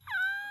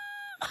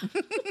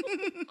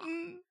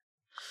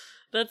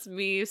That's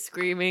me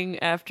screaming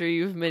after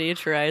you've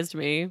miniaturized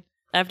me.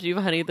 After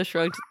you've honey the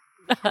shrunk.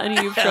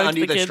 Honey, you've shrunk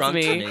the kids to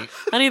me.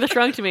 Honey the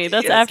shrunk to me.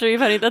 That's after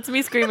you've honey. That's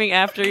me screaming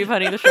after you've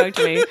honey the shrunk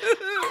to me.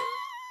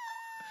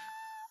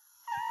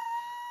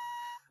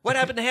 What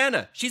happened to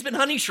Hannah? She's been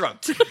honey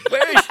shrunked.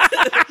 Where is she?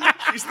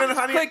 She's been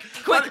honey.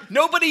 Quick!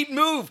 Nobody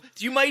move!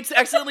 You might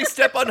accidentally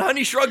step on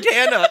honey shrunked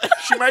Hannah.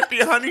 She might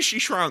be a honey she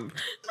shrunk.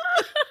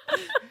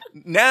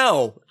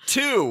 Now,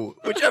 2,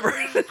 whichever.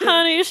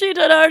 Honey, she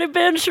done already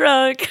been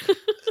shrunk.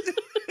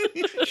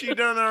 She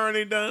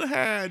already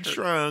had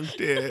shrunk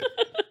it.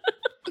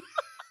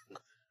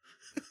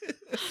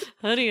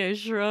 Honey, I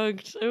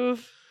shrunked.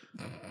 Oof.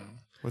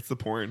 What's the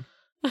porn?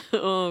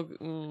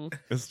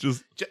 It's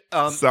just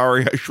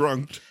sorry, I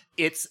shrunked.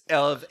 It's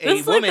of a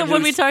it's woman like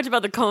when we talked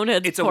about the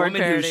Coneheads. It's a porn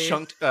woman parody.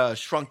 who's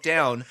shrunk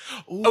down.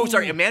 Ooh,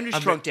 a man who's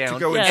shrunk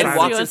down and and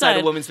walks inside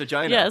a woman's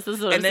vagina. Yes, this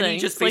is what and I'm then saying. he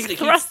just basically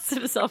thrusts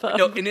himself up.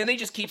 No, and then he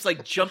just keeps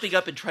like jumping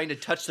up and trying to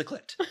touch the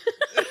clit.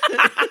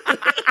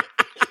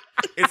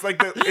 It's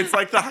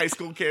like the high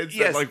school kids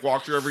that like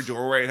walk through every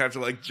doorway and have to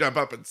like jump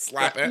up and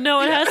slap it.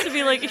 No, it has to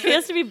be like he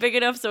has to be big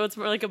enough so it's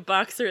more like a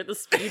boxer at the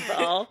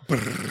speedball.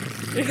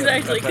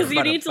 Exactly, because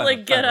you need to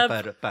like get up.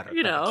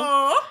 You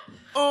know,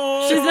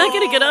 she's not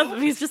gonna get up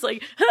if he's just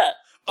like.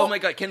 Oh my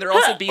god! Can there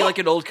also be like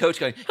an old coach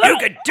going, "You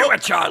can do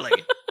it,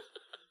 Charlie"?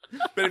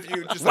 But if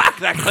you just whack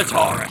that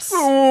clitoris.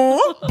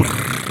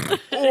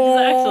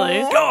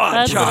 Exactly. Go on,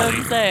 That's Charlie. what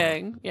I'm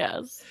saying.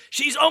 Yes.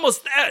 She's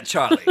almost there,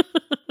 Charlie.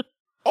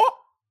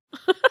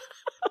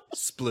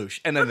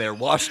 Sploosh, and then they're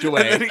washed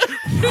away.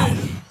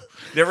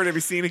 Never to be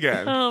seen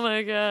again. Oh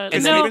my god!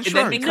 And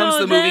then becomes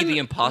the movie The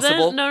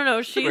Impossible.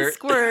 No. She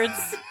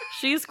squirts.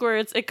 She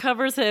squirts. It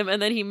covers him, and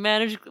then he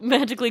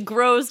magically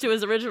grows to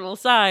his original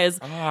size,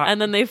 and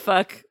then they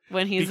fuck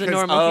when he's a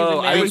normal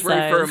human man. I was worried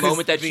size. for a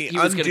moment that he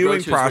was going to grow to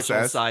his original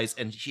process. size,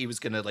 and he was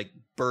going to like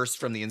burst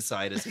from the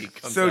inside as he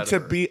comes So out to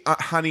of her. be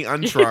honey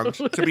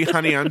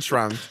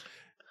unshrunk,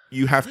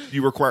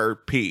 you require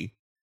pee.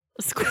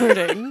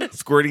 Squirting.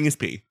 Squirting is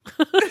pee.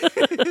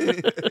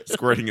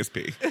 Squirting is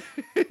pee.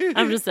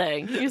 I'm just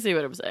saying. You see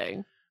what I'm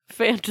saying?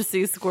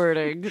 Fantasy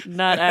squirting,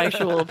 not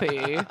actual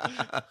pee.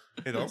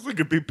 It also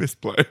could be piss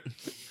play.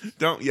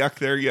 Don't yuck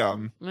their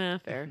yum.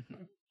 Fair.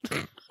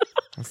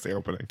 That's the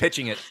opening.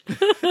 Pitching it.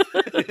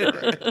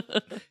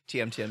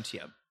 TM.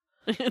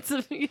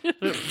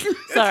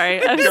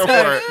 Sorry. I'm Go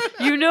sorry. for it.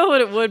 You know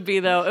what it would be,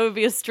 though? It would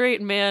be a straight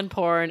man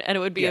porn, and it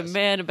would be a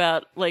man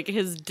about, like,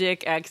 his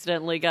dick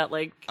accidentally got,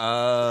 like,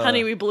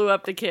 Honey, we blew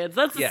up the kids.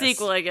 That's the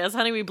sequel, I guess.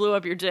 Honey, we blew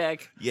up your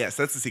dick. Yes,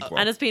 that's the sequel.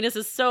 And his penis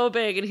is so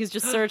big, and he's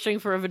just searching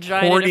for a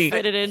vagina to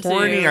fit it into.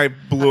 Horny, I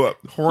blew up.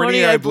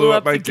 Horny, I blew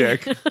up my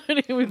dick.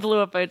 Honey, we blew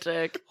up my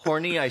dick.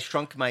 Horny, I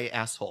shrunk my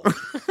asshole.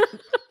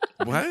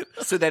 What?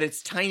 So that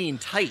it's tiny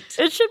and tight.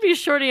 It should be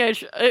shorty. I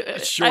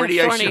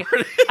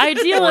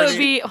Ideal it would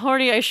be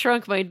horny. I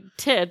shrunk my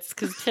tits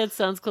because tits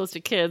sounds close to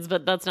kids,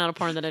 but that's not a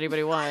porn that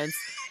anybody wants.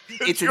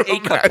 It's an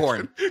A-cup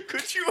porn.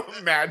 Could you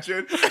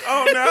imagine?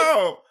 Oh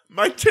no,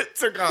 my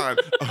tits are gone.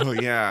 Oh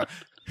yeah.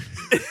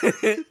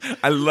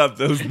 I love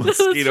those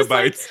mosquito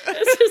bites.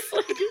 It's just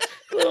like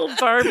little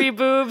Barbie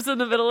boobs in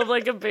the middle of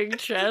like a big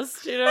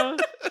chest, you know?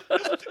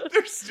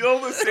 They're still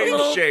the same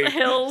little shape.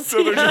 Hills,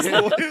 so they're just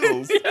little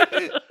hills.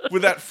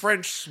 With that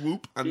French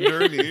swoop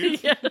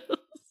underneath. Yes.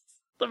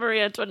 The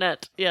Marie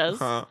Antoinette, yes.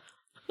 Wow.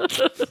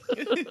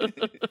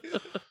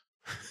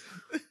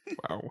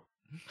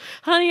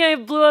 Honey, I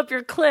blew up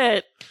your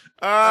clit.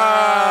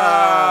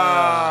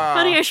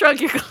 Honey, I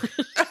shrunk your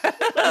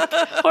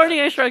clit.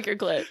 Horny, I shrunk your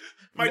clit.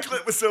 My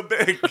clit was so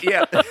big.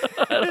 Yeah.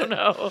 I don't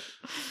know.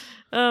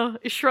 Oh,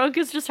 shrunk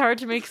is just hard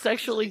to make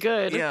sexually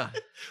good. Yeah.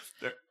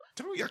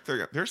 Don't yuck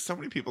their. There's so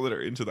many people that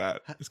are into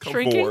that. It's called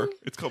Shrinking? vor.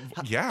 It's called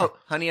yeah. Oh,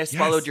 honey, I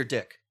swallowed your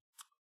dick.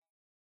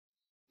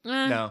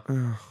 No.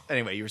 Ugh.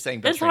 Anyway, you were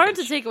saying It's hard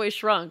to take away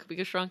shrunk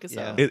because shrunk is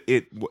so.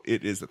 It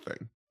is a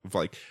thing of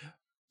like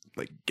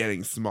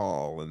getting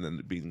small and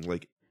then being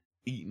like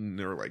eaten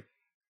or like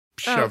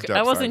shoved up.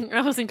 I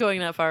wasn't going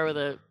that far with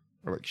it.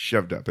 Or like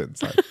shoved up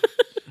inside.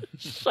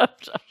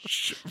 Shoved up.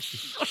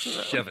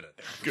 Shove it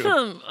in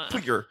there.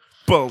 Put your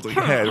balding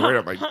head right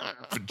up my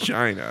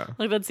vagina.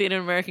 Like that scene in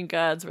American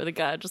Gods where the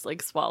god just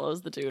like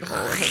swallows the dude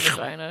whole in his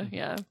vagina.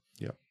 Yeah.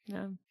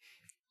 Yeah.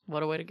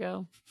 What a way to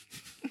go.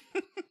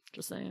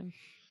 Just saying.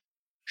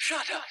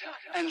 Shut up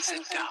and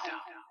sit down.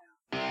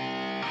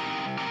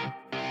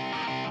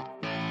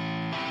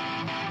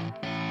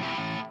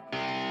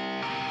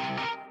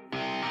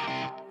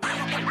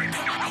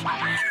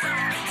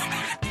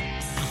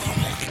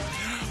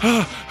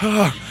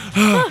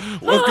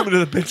 Welcome to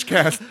the Bitch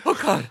Cast. Oh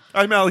God.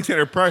 I'm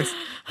Alexander Price.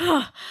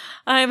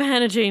 I'm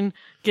Hannah Jane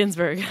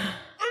Ginsburg.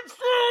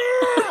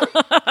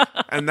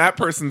 And that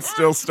person's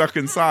still stuck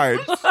inside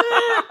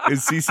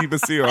is Cece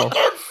Basile.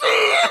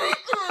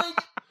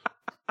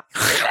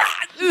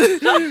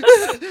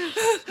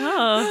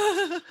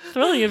 Oh,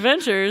 thrilling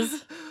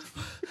adventures.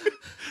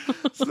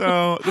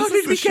 So this How is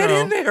did the we show. get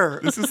in there?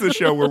 This is the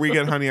show where we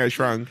get Honey I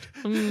Shrunk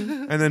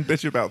and then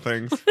bitch about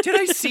things. Did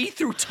I see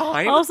through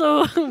time?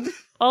 Also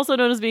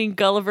known as being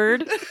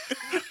Gullivered.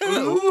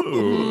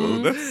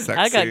 Ooh, that's sexy.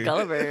 I got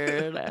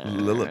Gullivered.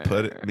 Lila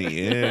put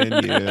me in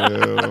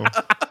you.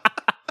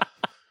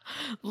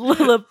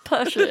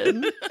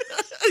 Lilliputian.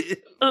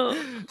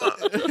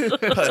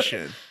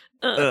 Pushing.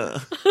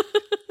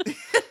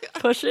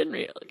 Pushing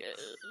real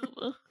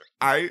good.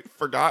 I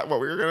forgot what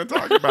we were going to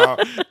talk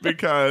about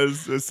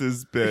because this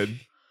has been.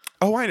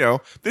 Oh, I know.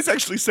 This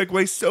actually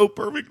segues so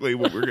perfectly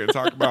what we're going to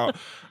talk about.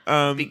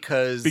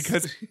 Because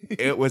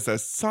it was a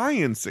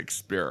science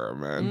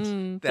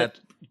experiment that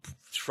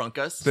shrunk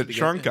us. that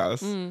shrunk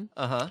us.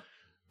 Uh-huh.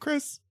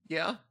 Chris,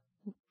 Yeah.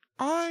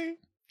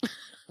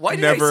 Why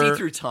did I see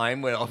through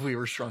time when we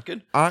were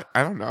shrunken? I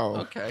don't know.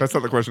 Okay. That's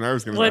not the question I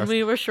was going to When ask.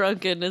 We Were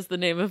Shrunken is the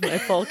name of my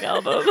folk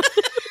album.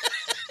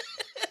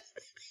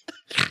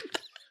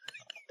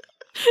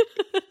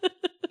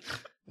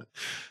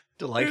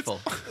 Delightful.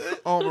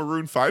 All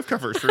Maroon 5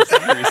 covers for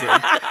some reason.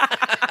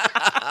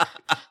 I'm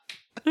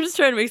just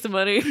trying to make some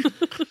money.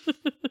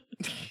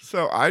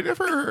 So I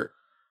never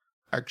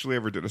actually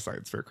ever did a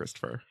science fair,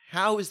 Christopher.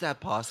 How is that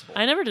possible?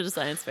 I never did a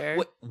science fair.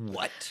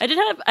 What?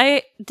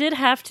 I did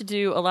have to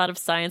do a lot of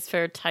science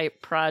fair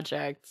type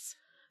projects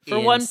for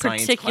In one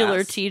science particular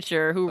class?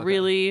 teacher who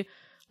really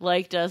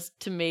liked us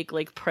to make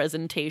like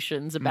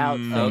presentations about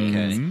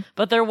things. Okay.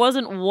 But there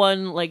wasn't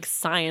one like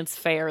science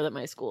fair that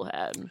my school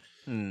had.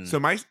 So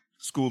my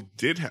school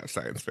did have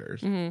science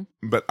fairs,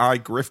 Mm-hmm. but I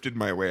grifted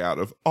my way out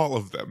of all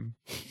of them.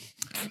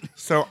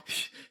 So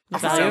The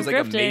Sounds value of like a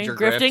grifting. major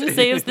grift. Grifting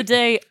saves the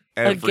day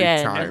Every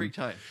again. time. Every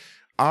time.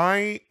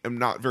 I am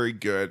not very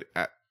good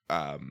at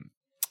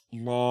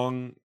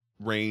long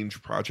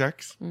range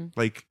projects.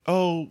 Like,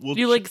 we'll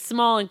You like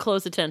small and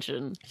close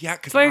attention. yeah,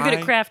 because That's why you're good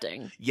at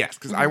crafting. Yes,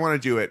 because I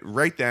want to do it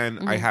right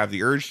then. I have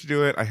the urge to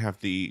do it. I have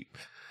the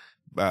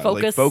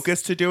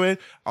focus to do it.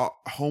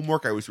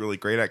 Homework I was really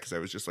great at because I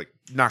was just like,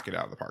 knock it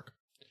out of the park.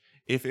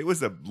 If it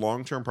was a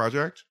long-term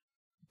project,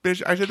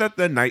 bitch, I did that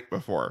the night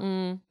before.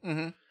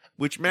 Mm-hmm.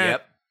 Which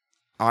meant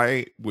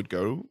I would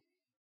go,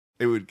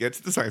 it would get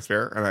to the science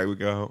fair and I would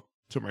go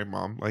to my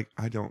mom, like,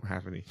 I don't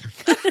have anything.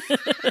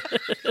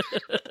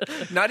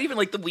 Not even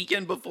like the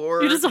weekend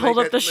before. You just hold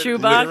up the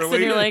shoebox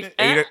and you're like,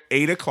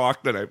 8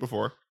 o'clock the night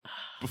before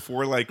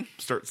like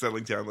start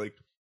settling down, like,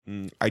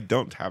 I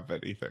don't have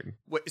anything.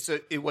 So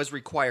it was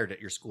required at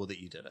your school that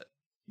you did it?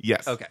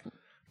 Yes. Okay.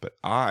 But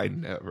I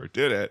never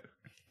did it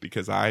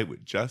because I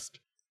would just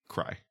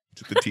cry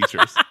to the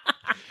teachers.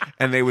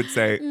 And they would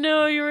say,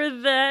 no, you were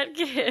that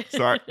kid.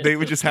 so they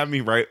would just have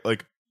me write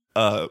like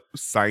a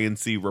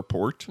science-y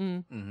report.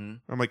 Mm-hmm.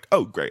 I'm like,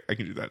 oh, great. I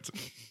can do that.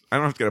 I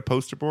don't have to get a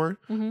poster board.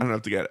 I don't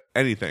have to get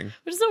anything.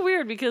 Which is so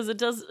weird because it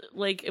does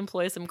like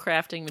employ some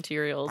crafting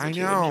materials I that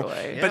know. you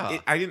enjoy. Yeah.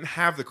 But I didn't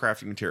have the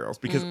crafting materials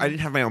because I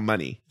didn't have my own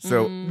money.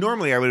 So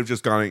normally I would have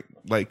just gone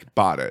like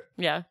bought it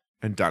Yeah.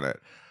 and done it.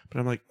 But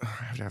I'm like, I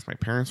have to ask my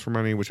parents for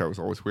money, which I was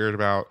always weird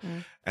about.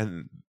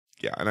 And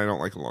yeah, and I don't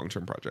like a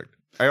long-term project.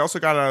 I also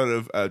got out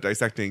of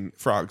dissecting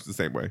frogs the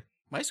same way.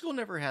 My school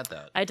never had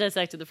that. I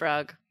dissected the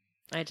frog.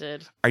 I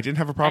did. I didn't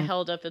have a I problem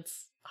held up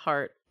its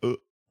heart on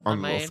the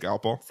my little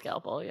scalpel.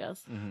 scalpel,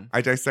 yes. Mm-hmm.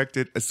 I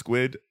dissected a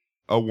squid,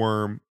 a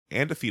worm,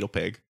 and a fetal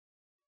pig.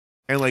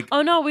 And like,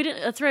 Oh no, we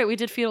didn't. That's right. We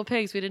did fetal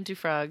pigs. We didn't do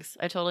frogs.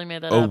 I totally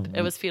made that Oh, up.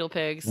 It was fetal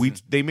pigs.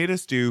 they made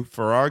us do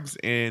frogs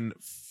in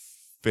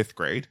 5th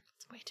grade,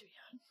 It's way too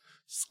young.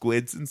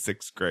 squids in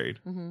 6th grade.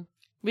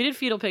 We did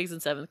fetal pigs in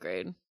 7th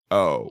grade.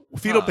 Oh,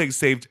 fetal pigs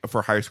saved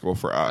for high school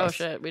for us. Oh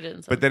shit, we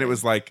didn't. But then it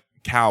was like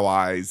cow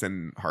eyes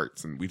and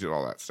hearts, and we did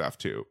all that stuff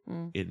too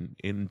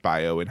in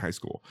bio in high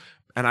school.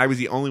 And I was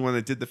the only one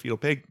that did the fetal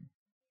pig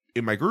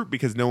in my group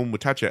because no one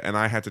would touch it, and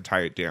I had to tie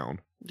it down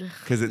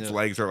because its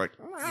legs are like,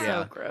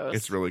 so gross.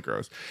 it's really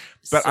gross.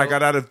 But I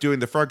got out of doing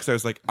the frog because I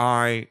was like,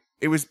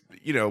 it was,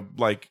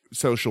 like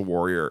social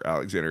warrior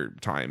Alexander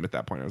time at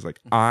that point. I was like,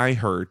 I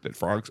heard that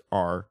frogs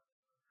are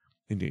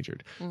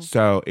endangered.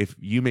 So if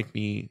you make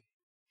me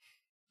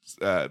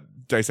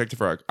dissect a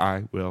frog,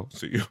 I will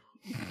sue you.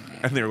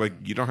 And they were like,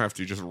 you don't have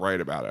to, just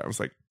write about it. I was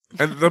like,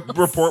 and the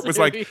report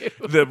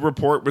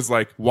was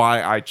like,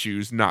 why I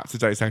choose not to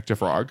dissect a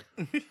frog.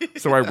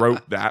 So I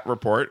wrote that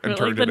report and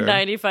turned like it the in.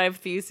 95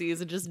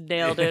 theses and just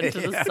nailed it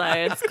into the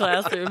science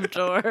classroom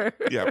door.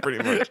 Yeah,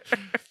 pretty much.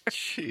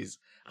 Jeez.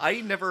 I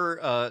never,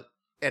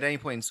 at any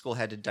point in school,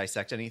 had to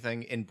dissect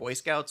anything. In Boy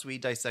Scouts, we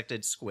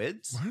dissected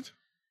squids. What?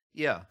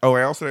 Yeah. Oh,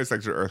 I also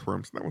dissected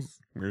earthworms. That was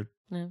weird.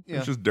 Yeah.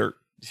 It's just dirt.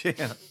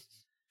 Yeah.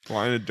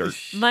 Line of dirt.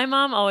 My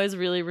mom always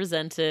really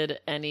resented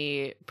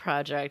any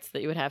projects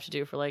that you would have to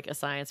do for like a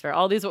science fair.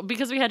 All these,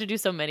 because we had to do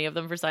so many of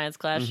them for science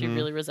class, she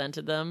really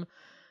resented them.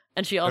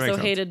 And she also makes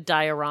sense. hated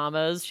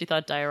dioramas. She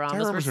thought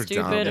dioramas were Are stupid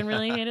dumb. and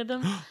really hated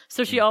them.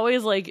 So she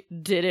always like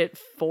did it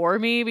for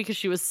me because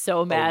she was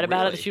so mad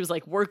about it really? that she was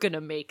like, "We're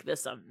gonna make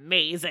this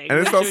amazing." And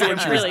it's also when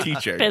she was really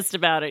teaching. pissed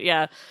about it.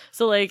 Yeah.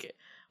 So like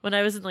when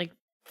I was in like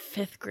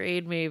 5th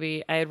grade,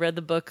 maybe, I had read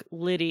the book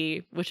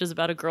Liddy, which is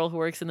about a girl who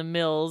works in the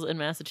mills in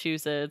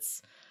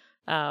Massachusetts.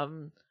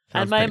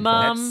 And my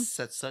mom...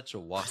 That's such a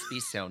waspy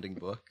sounding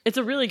book. It's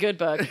a really good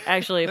book,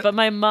 actually. But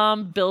my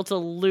mom built a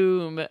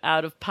loom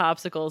out of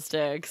popsicle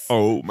sticks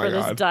Oh my for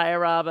this God.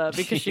 diorama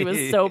because she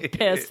was so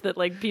pissed that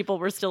like people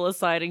were still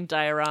assigning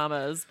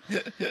dioramas.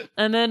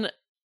 And then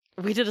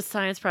we did a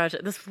science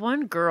project. This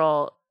one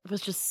girl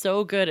was just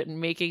so good at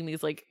making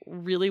these like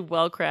really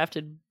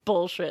well-crafted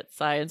bullshit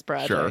science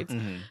projects. Sure.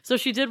 Mm-hmm. So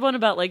she did one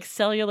about like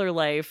cellular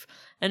life,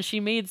 and she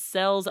made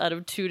cells out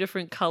of 2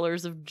 different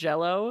colors of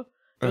Jell-O.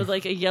 It was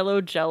like a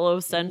yellow Jell-O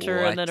center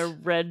and then a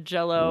red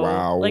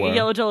Jell-O, like a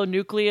yellow Jell-O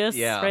nucleus,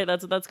 right?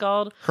 That's what that's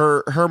called.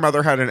 Her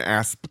mother had an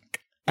ass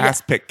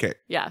pick kit.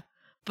 Yeah,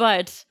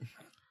 but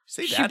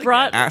she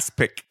brought ass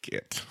pick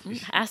kit.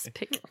 Ass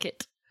pick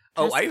kit.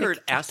 Oh, I heard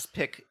ass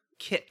pick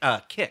kick.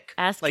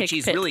 Ass like kick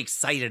she's pit. really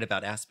excited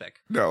about ass pick.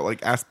 No,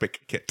 like ass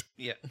pick kit.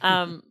 Yeah.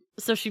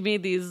 So she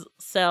made these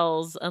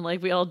cells, and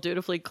like we all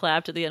dutifully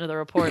clapped at the end of the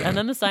report. And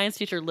then the science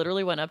teacher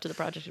literally went up to the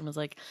project and was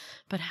like,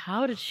 "But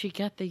how did she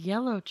get the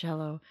yellow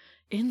Jell-O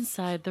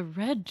inside the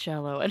red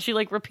Jell-O?" And she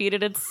like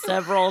repeated it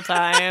several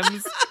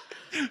times.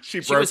 She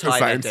broke the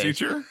science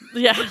teacher.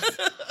 Yes.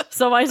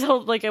 So I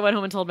went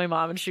home and told my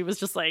mom, and she was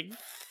just like,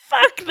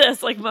 "Fuck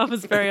this!" Like, Mom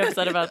was very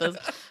upset about this.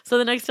 So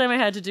the next time I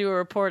had to do a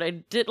report, I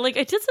did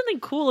something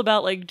cool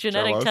about like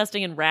genetic Jell-O?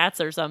 testing in rats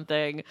or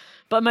something.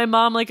 But my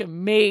mom like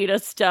made a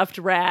stuffed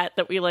rat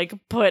that we like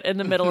put in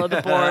the middle of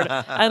the board.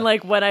 And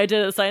like when I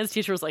did it, the science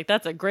teacher was like,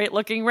 "That's a great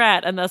looking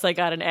rat," and thus I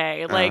got an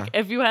A. Like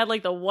if you had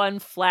like the one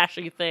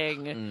flashy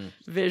thing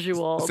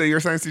visual. So your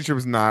science teacher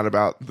was not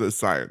about the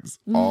science,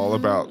 all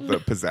about the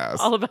pizzazz.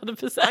 All about the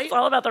pizzazz,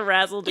 all about the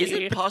razzle Is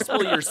it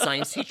possible your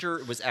science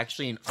teacher was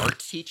actually an art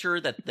teacher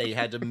that they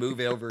had to move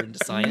over into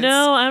science?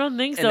 No, I don't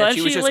think so. And that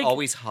she was just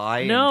always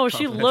high? No,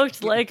 she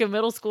looked like a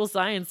middle school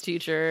science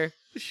teacher.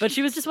 But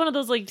she was just one of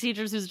those like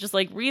teachers who's just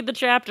like read the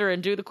chapter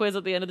and do the quiz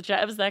at the end of the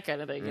chapter. It was that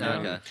kind of thing. You know?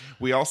 Okay.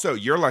 We also,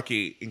 you're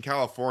lucky in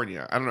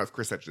California. I don't know if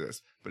Chris said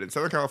this, but in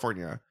Southern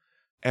California,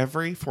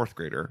 every 4th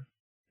grader,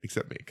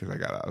 except me, because I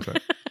got out of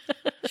it,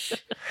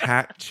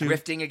 had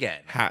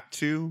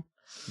to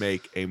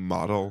make a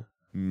model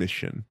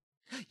mission.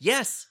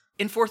 Yes,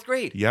 in 4th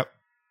grade. Yep.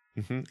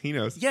 He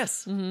knows.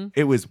 Yes. Mm-hmm.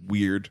 It was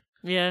weird.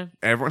 Yeah.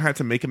 Everyone had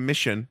to make a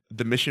mission,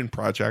 the mission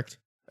project,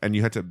 and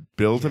you had to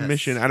build a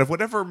mission out of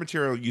whatever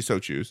material you so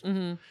choose.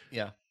 Mm-hmm.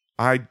 Yeah.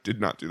 I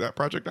did not do that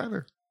project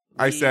either.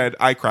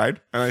 I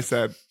cried, and I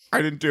said,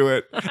 I didn't do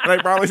it. And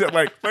I probably said,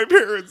 like, my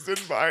parents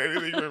didn't buy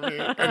anything for me.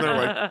 And they're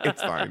like,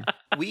 it's fine.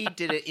 We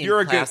did it in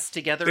class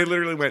together. They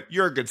literally went,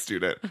 you're a good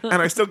student.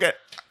 And I still get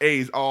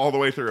A's all the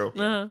way through.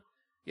 Uh-huh.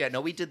 Yeah,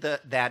 no, we did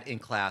that in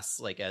class,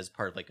 like as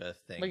part of like a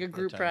thing. Like a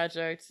group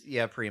project.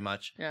 Yeah, pretty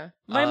much. Yeah.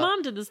 My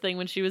mom did this thing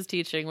when she was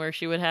teaching where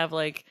she would have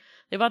like,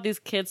 they bought these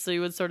kits so you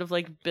would sort of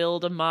like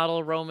build a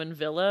model Roman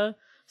villa.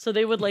 So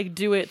they would like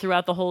do it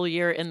throughout the whole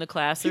year in the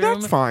classroom.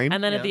 That's fine.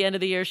 And then at the end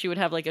of the year, she would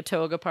have like a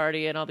toga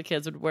party and all the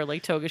kids would wear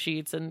like toga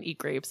sheets and eat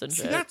grapes and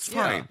shit. That's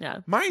fine. Yeah.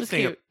 My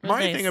thing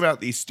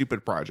about these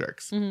stupid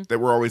projects that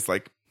were always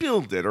like,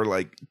 build it or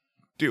like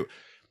do,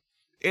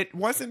 it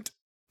wasn't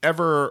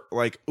ever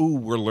like, ooh,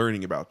 we're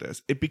learning about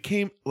this. It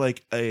became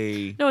like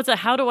a... No, it's a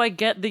how do I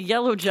get the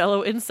yellow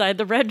Jell-O inside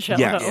the red Jell-O?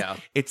 Yeah.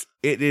 It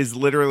is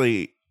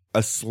literally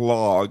a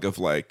slog of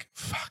like,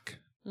 fuck.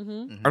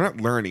 I'm not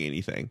learning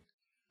anything.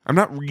 I'm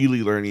not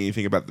really learning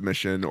anything about the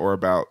mission or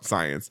about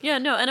science. Yeah,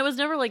 no, and it was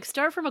never like,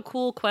 start from a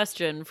cool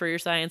question for your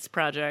science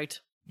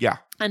project. Yeah.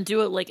 And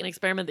do it like an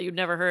experiment that you'd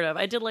never heard of.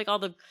 I did like all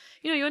the,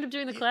 you end up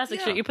doing the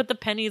classic shit. You put the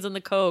pennies in the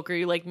Coke, or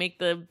you like make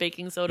the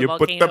baking soda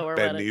volcano or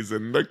whatever. You put the pennies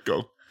in the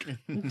Coke.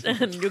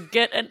 And you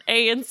get an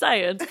A in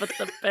science, but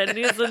the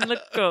pennies in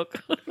the Coke.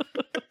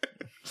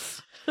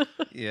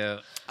 Yeah.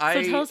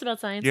 So tell us about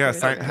science. Yeah,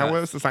 how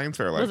was the science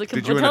fair like?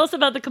 Tell us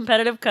about the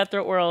competitive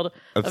cutthroat world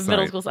of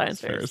middle school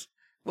science fairs.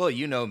 Well,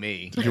 you know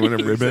me. Did you win a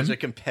ribbon? Such a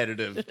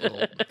competitive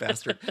little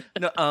bastard.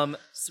 No,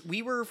 so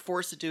we were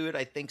forced to do it,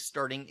 I think,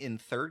 starting in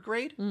 3rd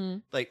grade.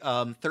 Like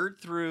 3rd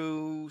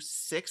through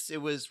 6th,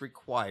 it was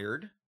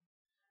required.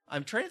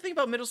 I'm trying to think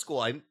about middle school.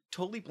 I'm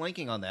totally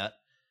blanking on that.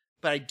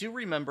 But I do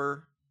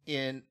remember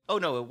in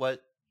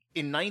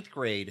 9th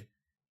grade,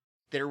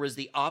 there was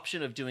the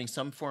option of doing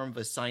some form of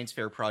a science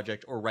fair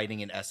project or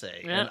writing an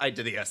essay. Yeah. And I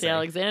did the essay. The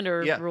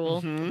Alexander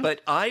rule.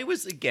 But I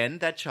was, again,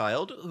 that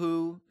child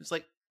who was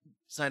like,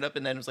 signed up,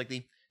 and then it was like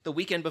the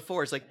weekend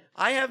before, it's like,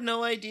 I have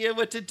no idea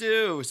what to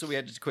do. So we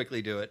had to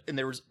quickly do it. And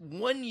there was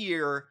one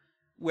year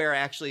where I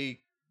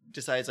actually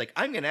decided, like,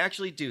 I'm going to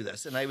actually do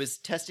this. And I was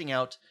testing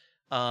out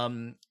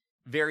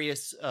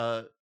various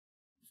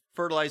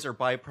fertilizer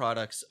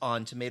byproducts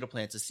on tomato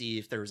plants to see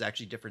if there was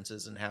actually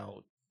differences in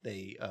how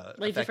they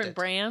like different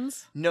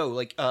brands. No,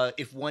 like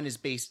if one is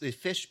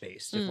fish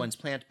based, if one's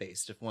plant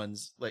based, if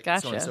one's like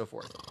so on and so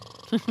forth.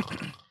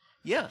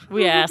 Yeah,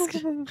 we asked.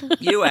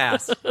 You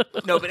asked.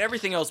 No, but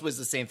everything else was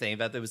the same thing.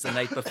 That it was the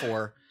night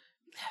before.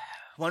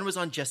 One was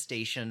on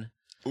gestation.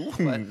 Ooh.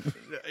 But,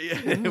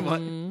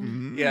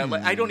 Yeah,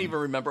 like I don't even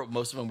remember what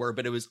most of them were,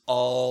 but it was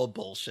all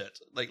bullshit.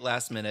 Like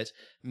last minute,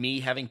 me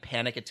having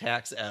panic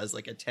attacks as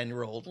like a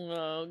 10-year-old.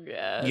 Oh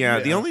god. Yeah,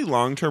 the only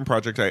long-term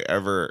project I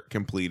ever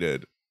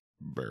completed,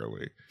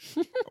 barely,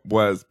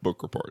 was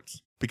book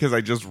reports. Because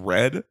I just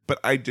read, but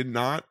I did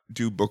not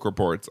do book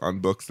reports on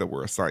books that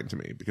were assigned to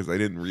me because I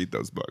didn't read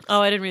those books. Oh,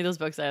 I didn't read those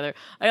books either.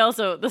 I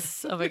also,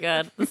 oh my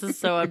god, this is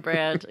so on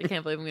brand. I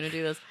can't believe I'm going to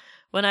do this.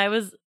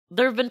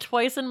 There have been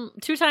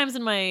 2 times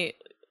in my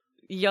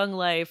young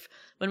life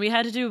when we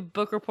had to do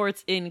book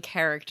reports in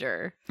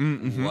character.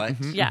 Mm-hmm, What?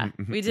 mm-hmm, Yeah,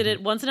 mm-hmm, we did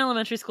it once in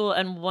elementary school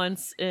and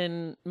once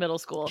in middle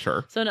school.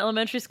 Sure. So in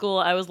elementary school,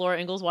 I was Laura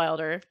Ingalls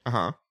Wilder.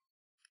 Uh-huh.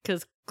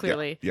 Because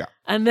clearly. Yeah.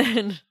 And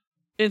then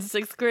in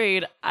 6th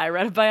grade, I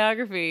read a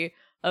biography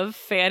of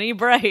Fanny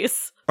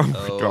Bryce. Oh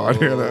my God,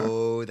 Hannah.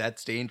 Oh,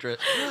 that's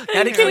dangerous.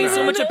 That explains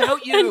so much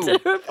about you. And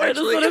did a report, that's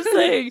what I'm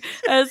saying.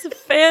 As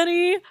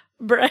Fanny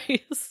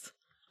Bryce.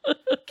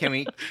 Can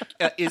we?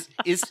 Is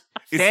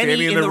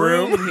Fanny in the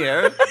room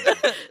here?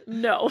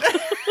 No.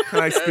 Can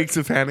I speak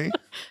to Fanny?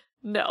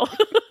 No.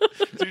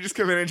 Did you just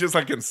come in and just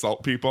like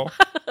insult people?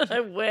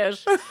 I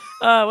wish. It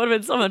would have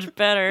been so much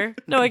better.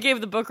 No, I gave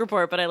the book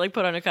report, but I like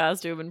put on a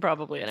costume and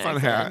probably an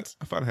accent.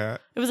 A fun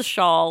hat. It was a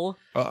shawl.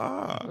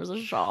 Ah. It was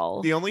a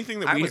shawl. The only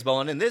thing that I was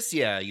born in this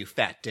year, you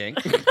fat dink.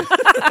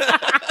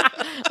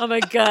 Oh my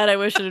god, I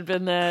wish it had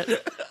been that.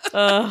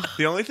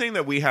 The only thing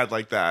that we had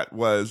like that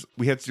was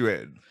we had to do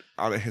it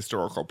on a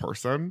historical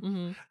person.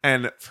 Mm-hmm.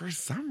 And for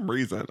some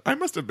reason, I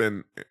must have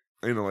been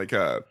in like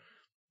a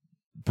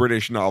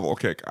British novel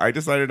kick. I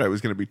decided I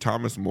was going to be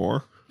Thomas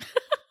More.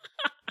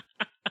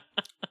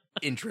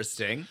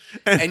 Interesting.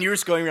 And you're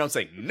just going around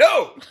saying,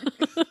 no!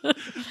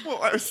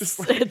 Well, I was just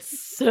like... It's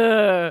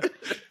Sir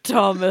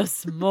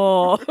Thomas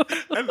More.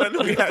 And then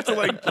we had to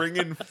like bring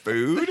in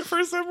food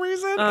for some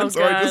reason. Oh, and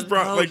so God. I just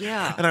brought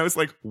yeah. And I was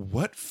like,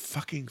 what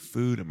fucking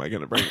food am I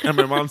going to bring? And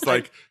my mom's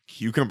like,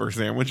 cucumber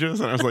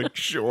sandwiches. And I was like,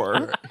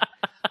 sure.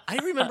 I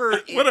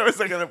remember...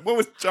 What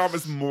was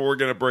Thomas More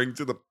going to bring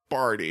to the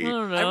party? I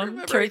don't know.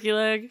 remember Turkey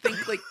leg. I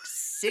think like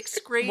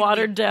 6th grade.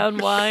 Watered down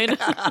wine.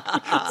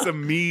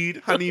 Some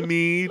mead, honey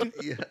mead.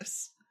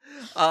 Yes.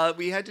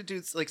 We had to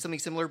do like something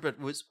similar, but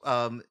was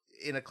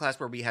in a class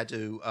where we had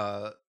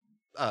to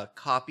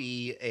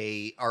copy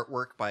a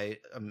artwork by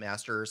a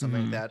master or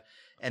something like that.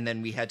 And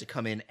then we had to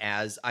come in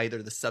as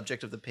either the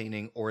subject of the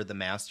painting or the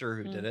master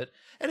who did it.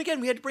 And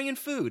again, we had to bring in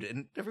food,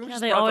 and everyone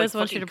just They brought, always like,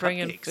 want you to bring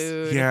in cupcakes.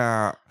 food.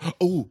 Yeah.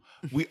 Oh,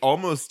 we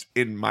almost,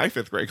 in my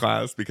 5th grade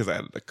class, because I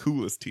had the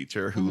coolest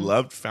teacher who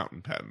loved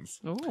fountain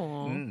pens. Ooh.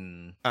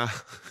 Mm.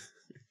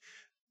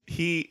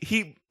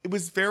 It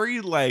was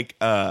very like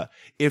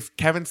if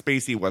Kevin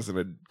Spacey wasn't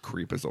a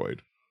creepazoid.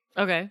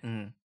 Okay.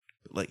 Mm.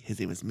 Like his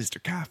name was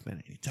Mr. Kaufman,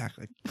 and he talked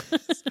like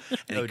this.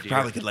 And Oh, he dear.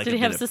 probably could like Did he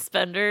have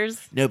suspenders?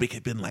 no, but he could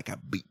have been like a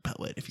beat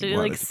poet if Did he he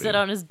wanted like to sit be.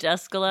 on his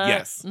desk a lot?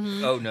 Yes.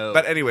 Mhm. Oh, no.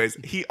 But anyways,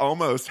 he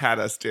almost had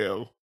us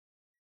do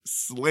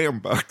slam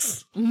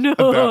books No.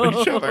 about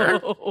each other.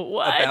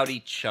 What? About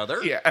each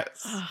other?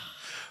 Yes.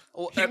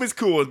 Well, He was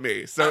cool with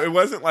me, so it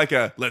wasn't like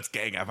a let's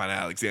gang up on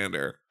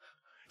Alexander.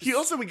 He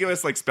also would give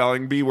us like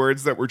spelling bee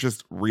words that were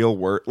just real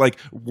words, like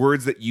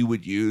words that you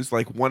would use.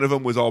 Like one of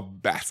them was all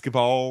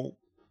basketball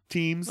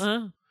teams,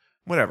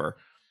 whatever,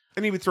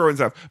 and he would throw in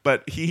stuff.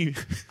 But he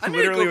I'm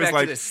literally going to go was back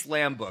like, to this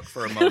slam book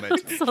for a moment.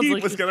 Sounds he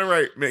like was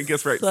gonna make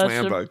us write such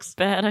slam a books.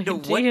 Bad No,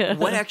 idea.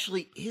 what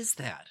actually is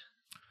that?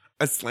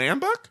 A slam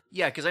book?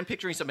 Yeah, because I'm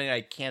picturing something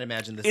I can't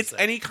imagine this It's is.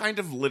 any kind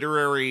of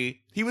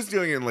literary. He was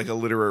doing it in like a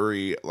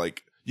literary,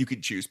 like you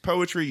could choose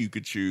poetry, you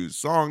could choose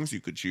songs, you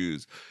could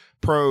choose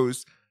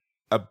prose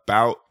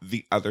about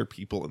the other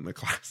people in the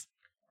class,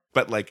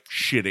 but like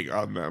shitting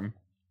on them,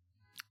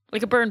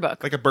 Like a burn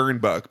book. like a burn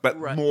book, but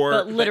Right. more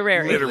But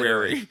literary.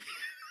 Literary.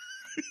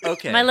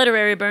 Okay. My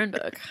literary burn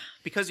book.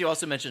 Because you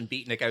also mentioned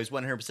Beatnik, I was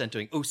 100%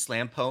 doing,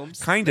 slam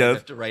poems. Kind that I of.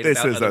 have to write This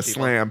about is other a people.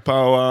 slam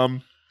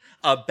poem.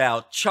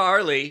 About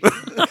Charlie.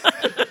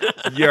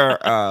 You're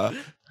a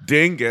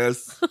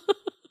dingus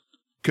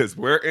because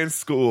we're in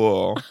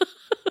school.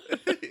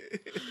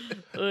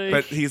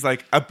 But he's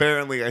like,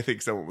 apparently, I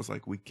think someone was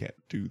like, we can't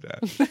do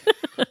that.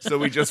 So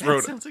we just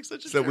wrote. Sounds like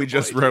such a So we terrible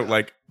just idea. wrote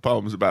like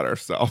poems about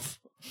ourselves.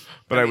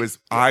 But I was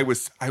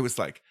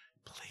like,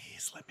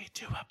 please let me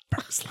do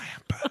a slam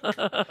book.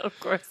 Of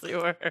course you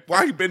were.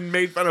 Well, I've been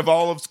made fun of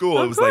all of school.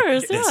 Of It was course,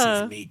 like, this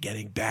yeah. is me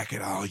getting back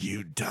at all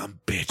you dumb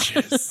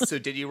bitches. So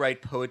did you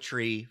write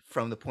poetry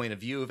from the point of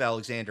view of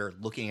Alexander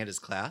looking at his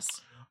class?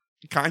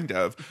 Kind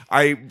of.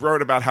 I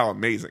wrote about how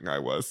amazing I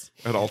was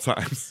at all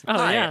times. Oh,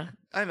 Hi, yeah.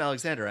 I'm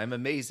Alexander. I'm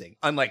amazing.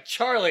 I'm like,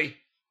 Charlie.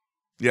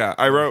 Yeah,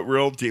 I wrote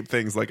real deep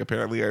things. Like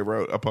apparently I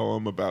wrote a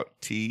poem about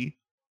tea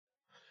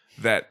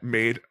that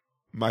made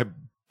my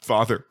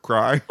father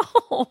cry.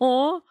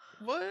 Oh.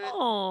 What?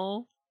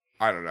 Oh.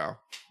 I don't know.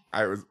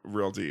 I was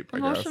real deep, I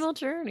guess. Emotional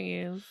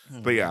journeys.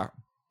 But yeah.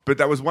 But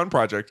that was one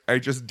project I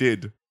just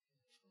did.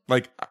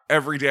 Like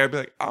every day I'd be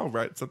like, I'll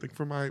write something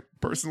for my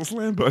personal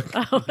slam book.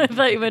 Oh, I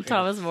thought you meant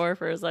Thomas More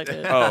for a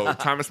second. Oh,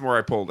 Thomas More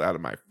I pulled out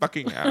of my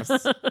fucking ass.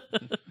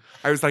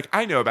 I was like,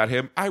 I know about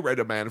him. I read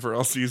A Man for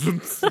All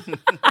Seasons.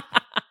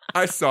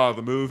 I saw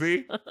the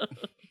movie.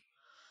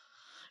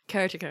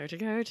 Character.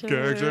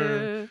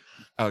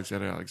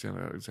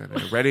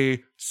 Alexander.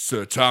 Ready?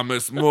 Sir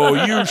Thomas More,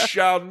 you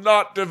shall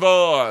not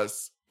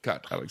divorce.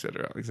 Cut.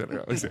 Alexander.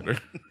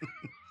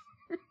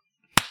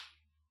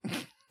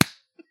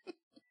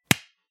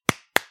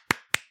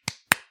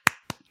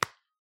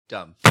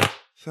 Dumb.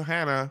 So,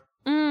 Hannah,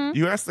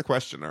 you asked the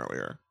question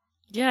earlier.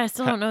 Yeah, I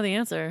still don't know the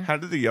answer. How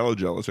did the yellow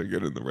gelatin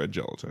get in the red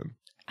gelatin?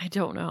 I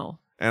don't know.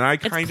 And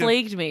it's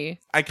plagued me.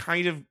 I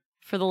kind of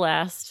for the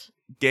last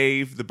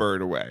gave the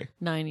bird away.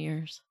 9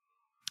 years.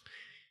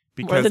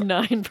 Because more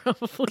than 9,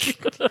 probably.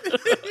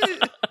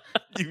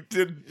 You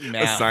did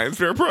a science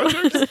fair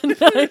project 9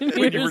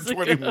 when you were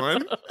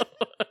 21?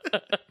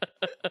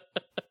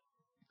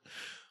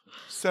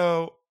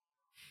 So,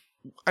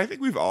 I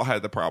think we've all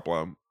had the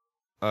problem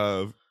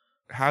of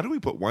how do we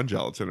put one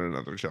gelatin in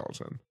another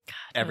gelatin? God,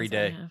 every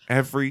day.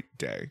 Every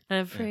day.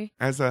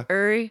 As a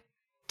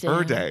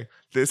day.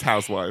 This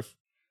housewife,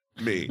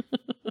 me,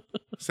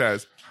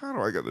 says, how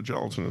do I get the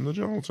gelatin in the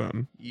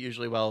gelatin?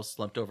 Usually while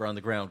slumped over on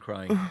the ground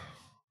crying.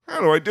 How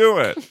do I do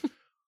it?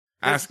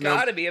 There's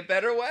gotta be a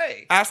better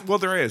way. Well,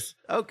 there is.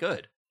 Oh,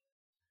 good.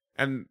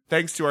 And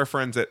thanks to our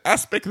friends at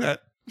Aspic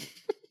That.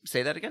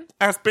 Say that again?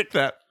 Aspic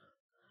That.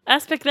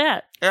 Aspic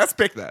That.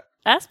 Aspic That.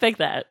 Aspic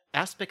That.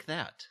 Aspic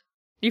That.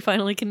 You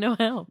finally can know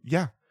how.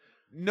 Yeah.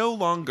 No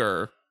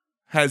longer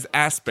has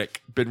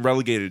Aspic been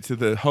relegated to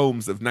the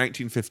homes of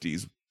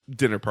 1950s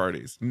dinner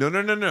parties.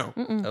 No.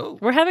 Oh.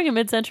 We're having a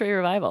mid-century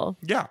revival.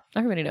 Yeah.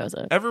 Everybody knows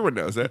it. Everyone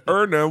knows it.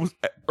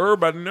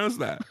 Everybody knows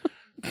that.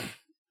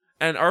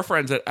 And our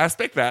friends at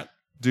Aspic That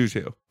do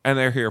too. And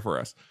they're here for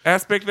us.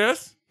 Aspic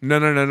this?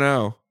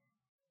 No.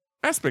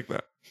 Aspic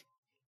that.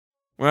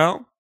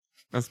 Well,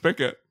 Aspic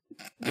it.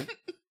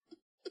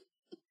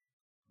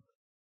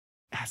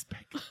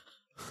 Aspic.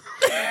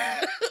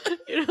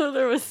 You know,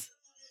 there was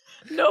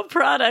no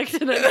product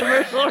in that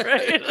commercial,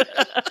 right?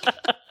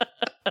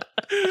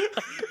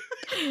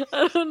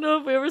 I don't know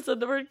if we ever said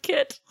the word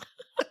kit.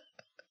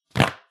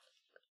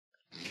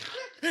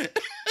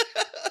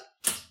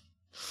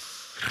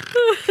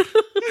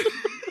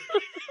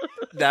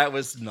 That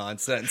was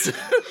nonsense. It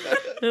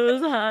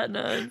was hot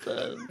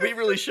nonsense. We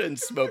really shouldn't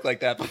smoke like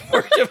that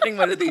before doing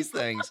one of these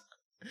things.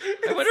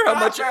 I wonder how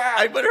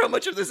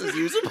much of this is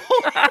usable.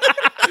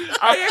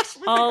 I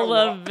actually all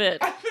of it.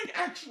 I think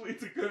actually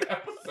it's a good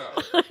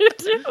episode. I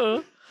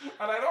do.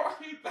 And I don't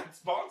hate that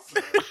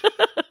sponsor.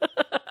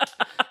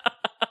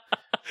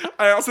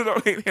 I also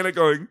don't hate Hannah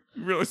going,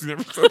 you realize you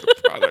never said the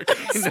product.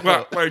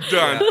 Swap, like,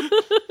 done. Yeah.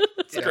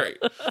 It's great.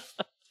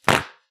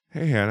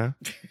 Hey, Hannah.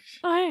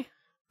 Hi.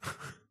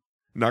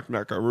 Knock,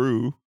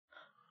 knock-a-roo.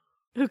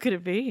 Who could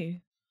it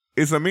be?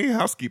 It's a me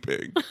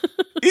housekeeping.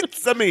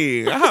 It's a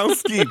me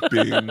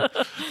housekeeping.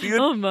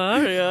 Oh,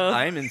 Mario.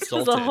 I'm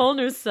insulted. There's a whole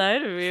new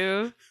side of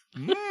you.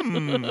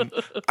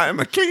 I'm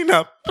a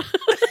cleanup.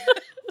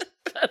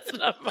 That's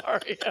not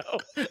Mario.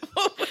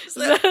 What was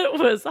that? That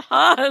was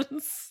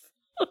Hans.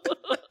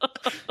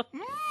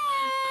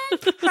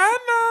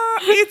 Hannah,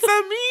 it's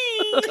a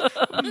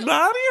me,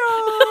 Mario.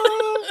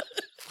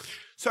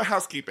 So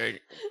housekeeping.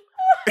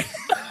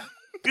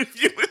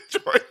 If you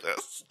enjoy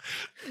this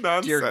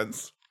nonsense, Dear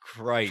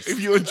Christ. if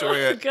you enjoy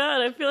Oh, it,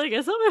 God, I feel like I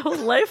saw my whole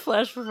life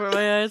flash before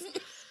my eyes.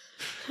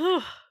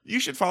 you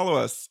should follow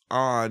us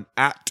on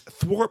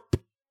 @Thwarp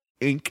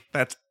Inc.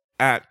 That's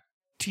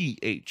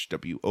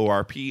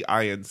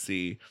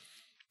 @THWORPINC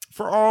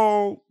for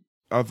all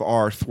of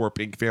our Thwarp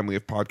Inc. family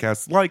of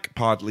podcasts, like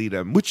Pod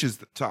Lead'em, which is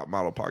the top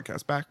model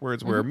podcast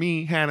backwards, where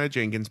me, Hannah,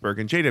 Jane Ginsburg,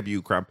 and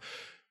JW Crump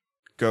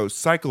go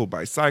cycle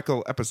by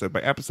cycle, episode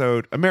by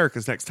episode,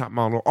 America's Next Top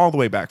Model, all the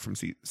way back from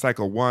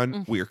cycle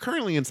 1. We are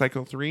currently in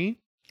cycle 3.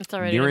 It's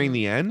already nearing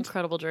the end.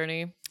 Incredible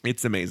journey.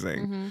 It's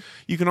amazing.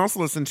 You can also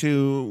listen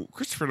to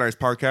Christopher and I's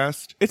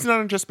podcast, It's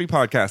Not Just Be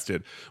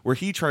Podcasted, where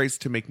he tries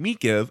to make me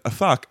give a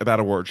fuck about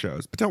award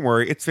shows. But don't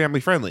worry, it's family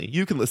friendly.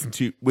 You can listen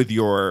to with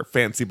your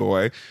fancy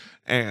boy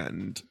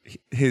and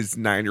his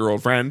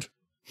 9-year-old friend.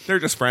 They're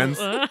just friends.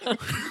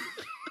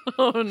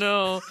 Oh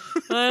no!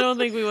 I don't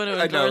think we want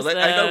to endorse that.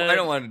 I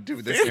don't want to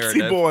do this Fancy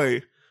narrative.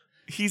 boy.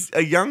 He's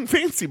a young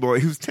fancy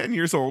boy who's 10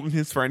 years old and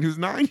his friend who's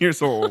 9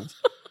 years old.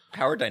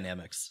 Power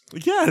dynamics.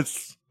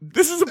 Yes.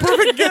 This is a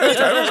perfect gift.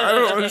 I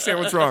don't understand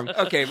what's wrong.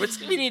 Okay,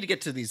 we need to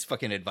get to these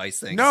fucking advice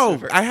things. No,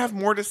 I have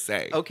more to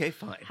say. Okay,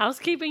 fine.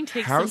 Housekeeping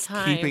takes some time.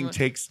 Housekeeping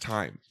takes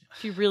time.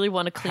 If you really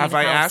want to clean Have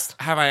house.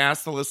 I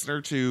asked the listener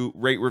to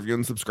rate, review,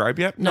 and subscribe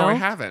yet? No. I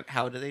haven't.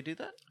 How do they do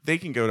that? They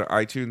can go to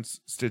iTunes,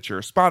 Stitcher,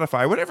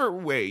 Spotify, whatever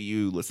way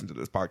you listen to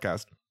this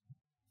podcast,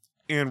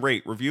 and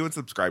rate, review, and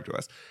subscribe to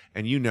us.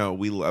 And you know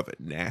we love it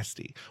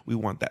nasty. We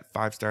want that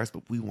 5 stars,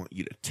 but we want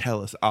you to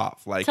tell us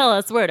off. Like, Tell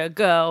us where to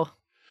go.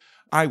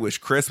 I wish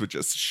Chris would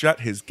just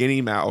shut his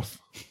guinea mouth.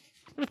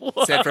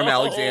 Said from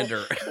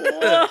Alexander.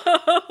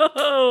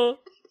 Whoa.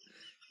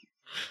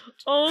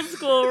 Old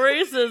school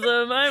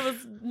racism. I was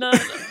not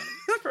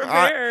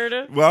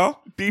prepared.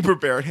 Well, be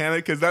prepared, Hannah,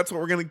 because that's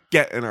what we're going to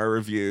get in our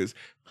reviews.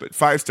 But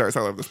 5 stars.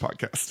 I love this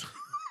podcast.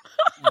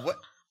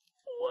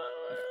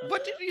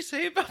 What did you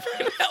say about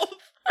my mouth?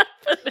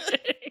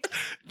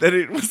 That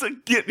it was a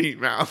guinea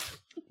mouth,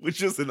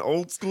 which is an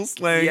old school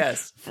slang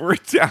for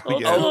Italian.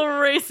 Old school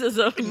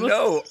racism.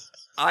 No,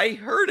 I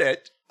heard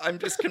it. I'm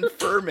just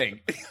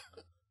confirming.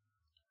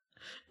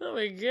 Oh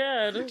my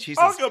god. Jesus.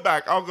 I'll go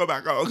back.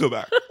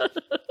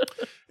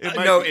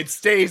 It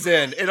stays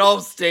in. It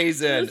all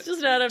stays in. It's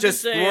just not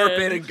just warp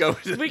in and go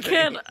to the We thing.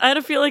 can't. I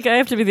don't feel like I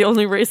have to be the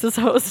only racist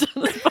host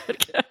on this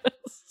podcast.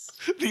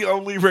 The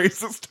only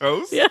racist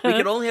host? Yeah. We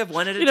can only have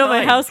one at a time. You know,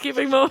 my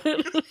housekeeping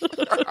moment.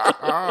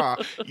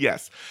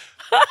 Yes.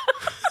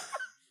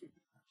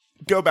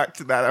 Go back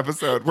to that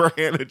episode where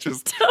Hannah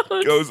just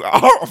goes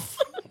off.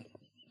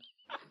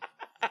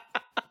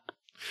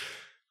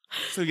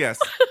 So yes,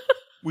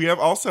 we have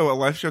also a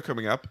live show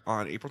coming up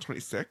on April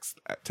 26th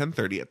at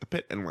 10:30 at the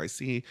Pit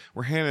NYC,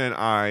 where Hannah and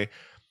I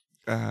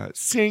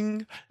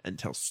sing and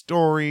tell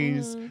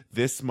stories.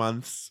 This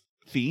month's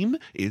theme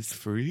is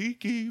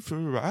Freaky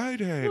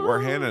Friday,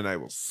 where Hannah and I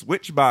will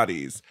switch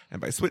bodies. And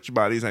by switch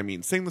bodies, I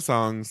mean sing the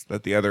songs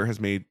that the other has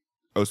made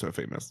oh so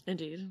famous.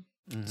 Indeed.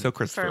 Mm-hmm. So,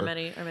 Christopher, for our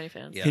many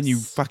fans. Yes. Can you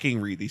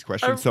fucking read these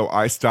questions so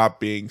I stop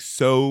being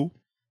so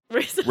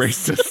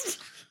racist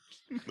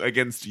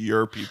against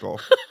your people?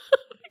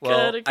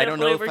 Well, I don't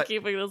know if we're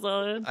keeping this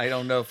all in. I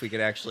don't know if we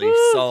could actually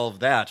solve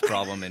that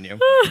problem in you.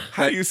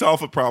 How do you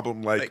solve a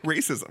problem like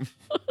racism?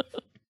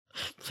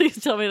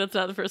 Please tell me that's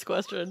not the first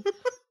question.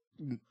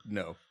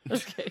 No.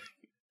 Okay.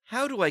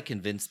 How do I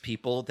convince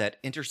people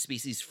that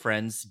interspecies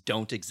friends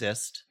don't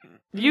exist?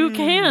 You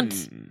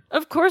can't.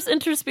 Of course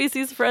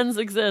interspecies friends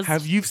exist.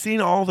 Have you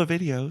seen all the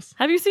videos?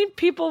 Have you seen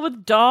people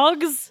with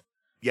dogs?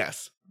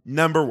 Yes.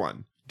 Number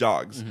 1,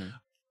 dogs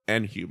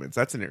and humans.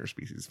 That's an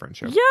interspecies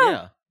friendship.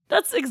 Yeah.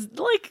 That's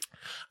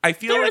I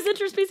feel there like is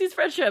interspecies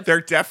friendship.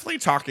 they're definitely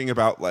talking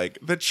about like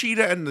the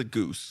cheetah and the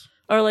goose.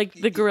 Or like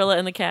the gorilla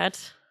and the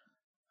cat.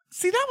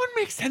 See, that one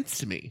makes sense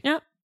to me. Yeah.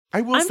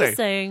 I'm just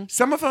saying.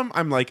 Some of them,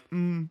 I'm like,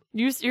 you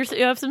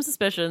have some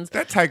suspicions.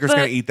 That tiger's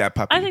going to eat that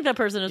puppy. I think that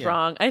person is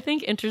wrong. I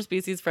think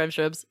interspecies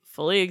friendships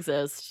fully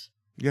exist.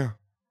 Yeah.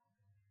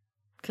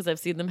 Because I've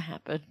seen them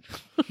happen.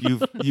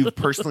 You've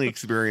personally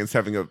experienced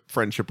having a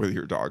friendship with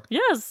your dog.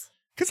 Yes.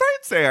 Because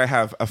I'd say I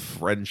have a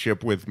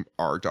friendship with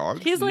our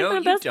dog. He's like No, my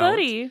you best don't.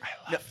 buddy.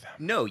 I love them.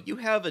 No, you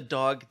have a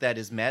dog that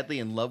is madly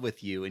in love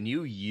with you, and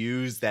you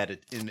use that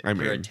in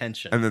your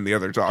attention. And then the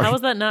other dog. How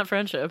is that not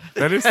friendship?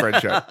 That is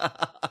friendship.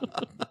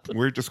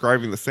 We're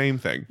describing the same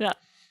thing. Yeah.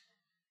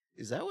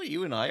 Is that what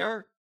you and I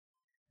are?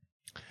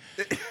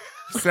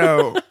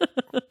 So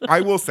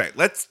I will say,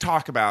 let's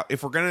talk about,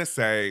 if we're going to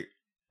say,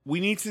 we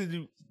need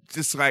to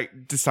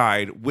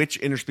decide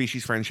which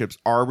interspecies friendships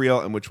are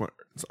real and which ones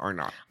are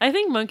not. I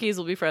think monkeys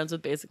will be friends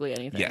with basically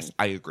anything. Yes,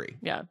 I agree.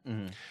 Yeah.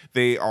 Mm-hmm.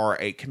 They are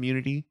a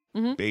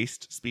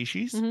community-based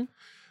species.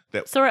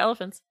 So are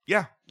elephants.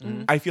 Yeah.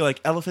 Mm-hmm. I feel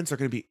like elephants are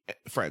going to be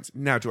friends.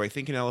 Now, do I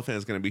think an elephant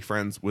is going to be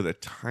friends with a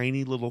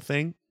tiny little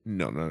thing?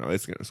 No.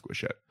 It's going to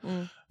squish it.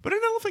 But an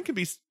elephant can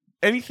be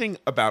anything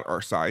about our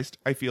size,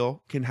 I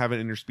feel, can have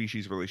an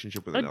interspecies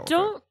relationship with an elephant. I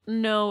don't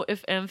know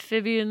if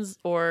amphibians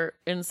or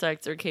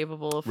insects are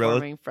capable of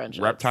forming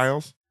friendships.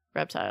 Reptiles?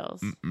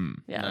 Reptiles. Mm-mm.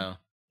 Yeah. No.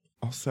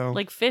 Also,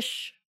 Like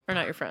fish are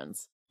not your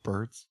friends.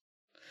 birds.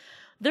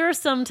 There are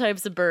some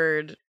types of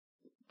bird.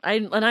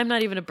 I'm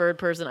not even a bird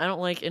person. I don't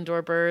like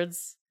indoor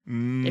birds.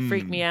 They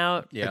freak me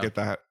out. Yeah. I get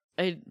that.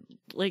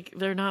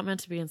 They're not meant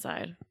to be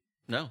inside.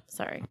 No.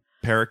 Sorry.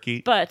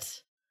 Parakeet.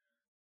 But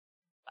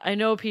I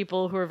know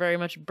people who are very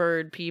much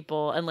bird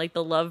people, and like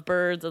the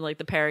lovebirds and like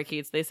the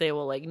parakeets, they say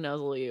will like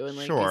nuzzle you and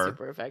like be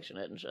super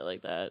affectionate and shit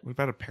like that. What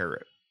about a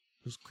parrot?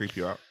 Does it creep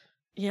you out?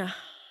 Yeah.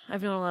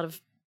 I've known a lot of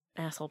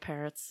asshole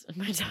parrots in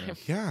my time.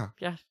 Yeah.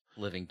 Yeah.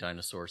 Living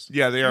dinosaurs.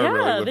 Yeah, they are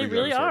really living they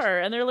really dinosaurs. are.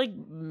 And they're like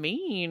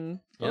mean.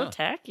 They'll Yeah.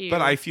 attack you.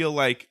 But I feel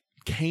like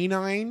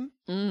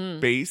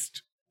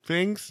canine-based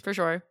things For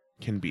sure.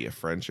 can be a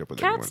friendship with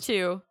Cats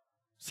anyone. too.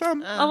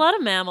 Some. A lot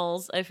of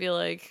mammals, I feel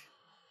like.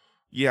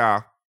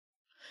 Yeah.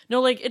 No,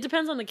 like it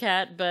depends on the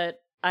cat,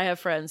 but I have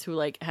friends who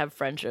like have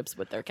friendships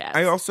with their cats.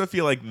 I also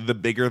feel like the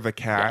bigger the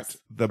cat, Yes,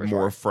 the for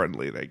more sure.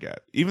 friendly they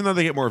get. Even though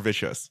they get more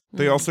vicious,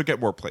 they also get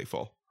more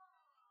playful.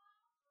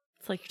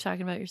 It's like you're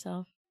talking about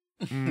yourself.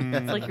 Mm.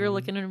 It's like you were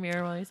looking in a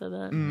mirror while you said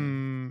that.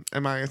 Am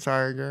I a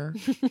tiger?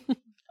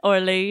 Or a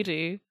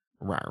lady.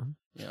 Wow.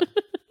 Yeah.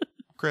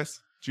 Chris,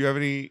 do you have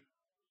any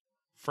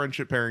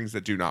friendship pairings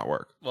that do not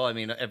work? Well, I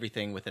mean,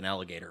 everything with an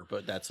alligator,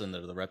 but that's in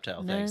the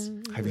reptile things.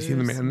 Have you seen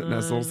the man that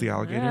nuzzles the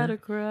alligator?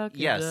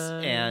 Yes,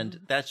 and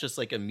that's just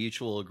like a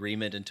mutual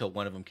agreement until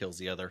one of them kills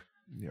the other.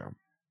 Yeah.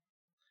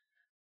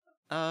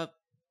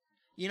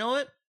 You know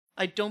what?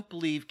 I don't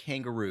believe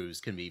kangaroos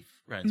can be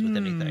friends with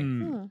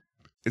anything.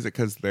 Is it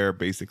because they're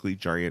basically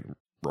giant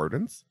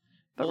rodents?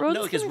 But Well, no,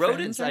 rodents because can be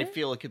rodents, friends, I right?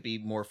 feel it could be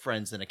more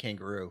friends than a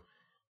kangaroo.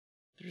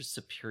 They're just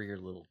superior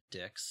little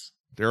dicks.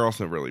 They're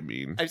also really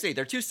mean. I'd say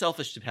they're too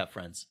selfish to have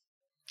friends.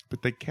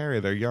 But they carry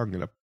their young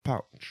in a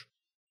pouch.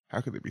 How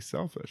could they be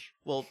selfish?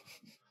 Well,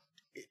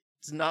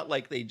 it's not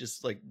like they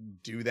just like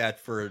do that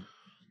for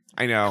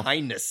I know.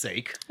 kindness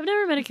sake. I've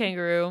never met a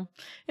kangaroo.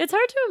 It's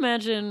hard to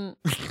imagine.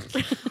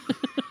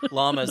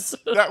 Llamas.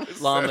 That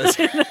was Llamas.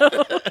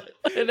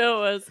 I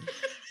know it was.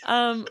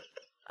 I'm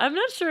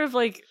not sure if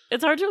like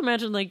it's hard to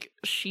imagine like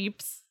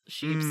sheep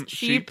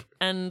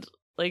and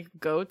like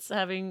goats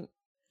having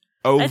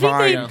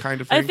ovine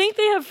kind of thing. I think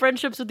they have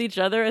friendships with each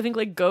other. I think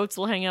like goats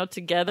will hang out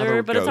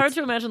together, but it's hard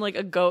to imagine like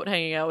a goat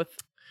hanging out with.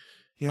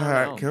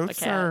 Yeah,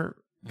 goats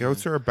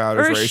are about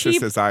as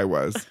racist as I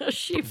was.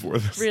 Sheep,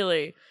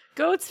 really.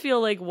 Goats feel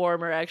like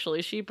warmer.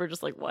 Actually, sheep are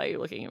just like, why are you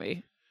looking at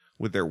me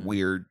with their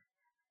weird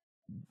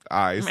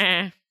eyes?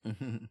 Meh.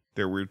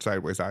 Their weird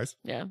sideways eyes.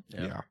 Yeah.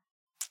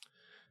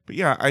 But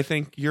yeah, I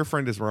think your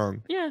friend is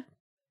wrong. Yeah.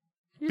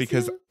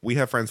 Because we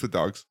have friends with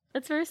dogs.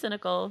 It's very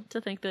cynical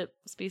to think that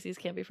species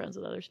can't be friends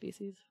with other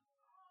species.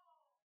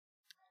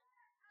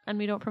 And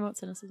we don't promote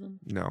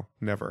cynicism. No,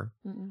 never.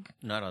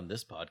 Not on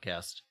this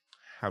podcast.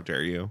 How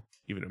dare you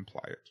even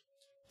imply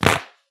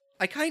it?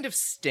 I kind of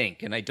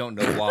stink, and I don't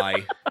know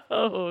why.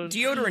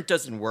 Deodorant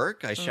doesn't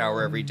work. I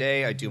shower every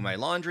day. I do my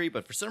laundry,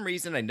 but for some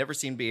reason, I never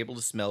seem to be able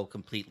to smell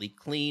completely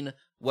clean.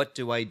 What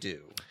do I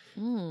do?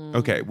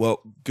 Okay,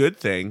 well, good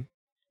thing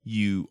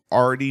you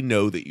already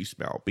know that you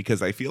smell,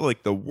 because I feel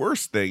like the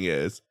worst thing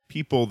is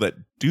people that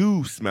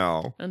do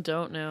smell and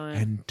don't know it.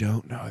 And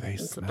don't know they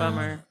It's smell. a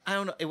bummer. I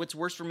don't know. What's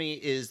worse for me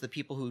is the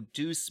people who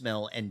do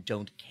smell and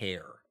don't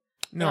care.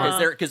 No,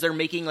 because they're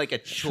making like a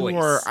choice.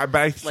 Sure, but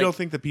I still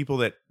think the people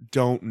that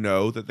don't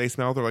know that they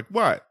smell, they're like,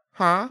 "What?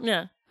 Huh?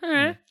 Yeah, all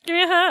right, give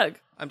me a hug."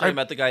 I'm talking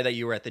about the guy that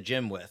you were at the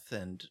gym with,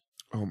 and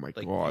oh my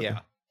god,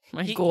 yeah,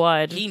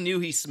 God, he knew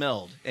he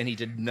smelled, and he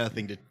did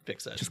nothing to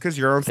fix it. Just because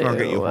your own smell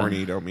get you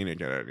horny, don't mean it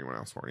get anyone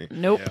else horny.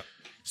 Nope. Yeah.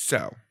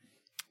 So,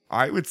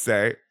 I would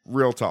say,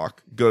 real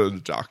talk, go to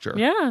the doctor.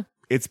 Yeah,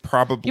 it's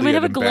probably you might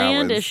have a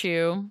imbalance. gland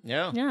issue.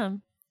 Yeah.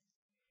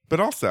 But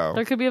also,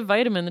 there could be a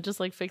vitamin that just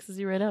like fixes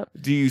you right up.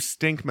 Do you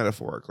stink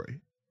metaphorically?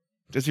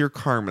 Does your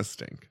karma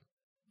stink?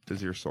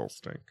 Does your soul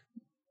stink?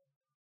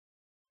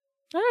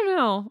 I don't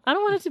know. I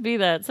don't want it to be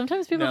that.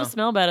 Sometimes people just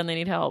smell bad and they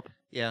need help.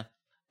 Yeah.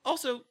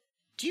 Also,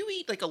 do you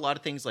eat like a lot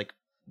of things like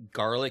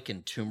garlic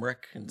and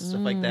turmeric and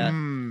stuff like that?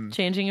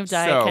 Changing of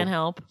diet can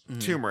help.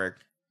 Turmeric.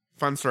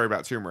 Fun story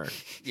about turmeric.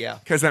 Yeah.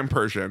 Because I'm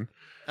Persian.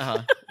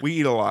 We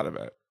eat a lot of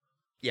it.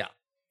 Yeah.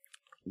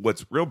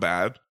 What's real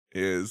bad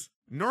is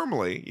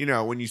normally,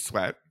 when you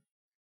sweat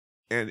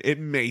and it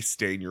may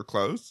stain your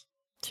clothes.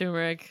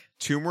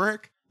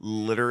 Turmeric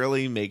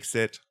literally makes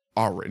it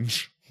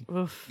orange.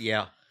 Oof.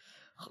 Yeah.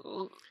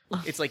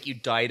 It's like you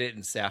dyed it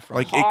in saffron.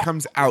 Like it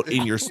comes out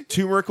in your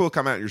turmeric will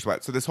come out in your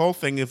sweat. So this whole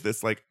thing of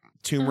this like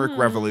turmeric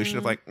revolution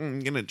of like,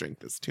 I'm gonna drink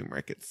this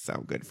turmeric. It's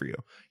so good for you.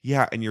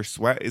 Yeah, and your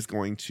sweat is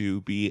going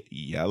to be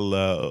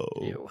yellow.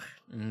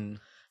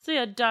 So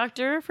yeah,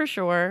 doctor for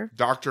sure.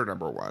 Doctor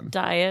number 1.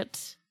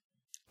 Diet.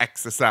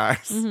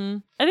 Exercise.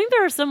 I think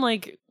there are some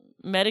like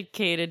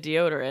medicated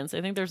deodorants.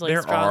 I think there's like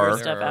stronger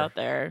stuff out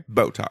there.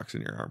 Botox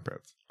in your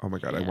armpits. Oh my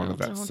god, I wanted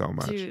that so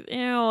much. I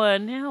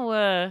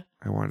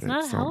wanted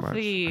it so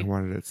healthy. much. I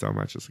wanted it so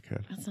much as a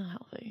kid. That's not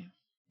healthy.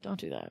 Don't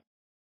do that.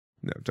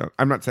 No, don't.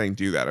 I'm not saying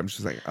do that. I'm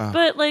just saying.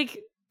 But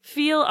like,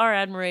 feel our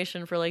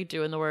admiration for like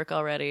doing the work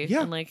already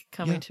and like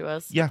coming to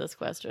us with this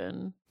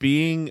question.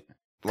 Being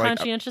like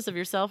conscientious of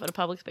yourself in a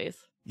public space.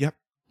 Yep.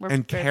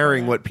 And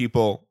caring what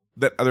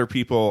that other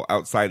people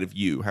outside of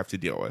you have to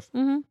deal with.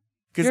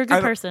 You're a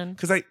good person.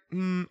 Because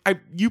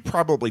you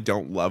probably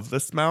don't love the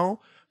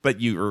smell,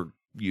 but you're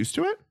used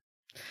to it.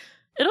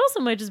 It also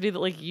might just be that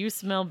like you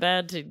smell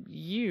bad to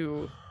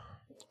you.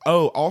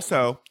 Oh,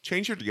 also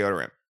change your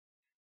deodorant,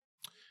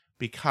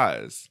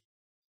 because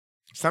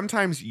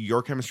sometimes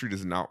your chemistry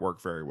does not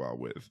work very well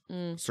with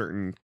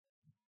certain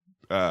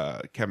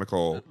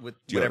chemical with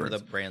whatever the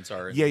brands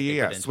are.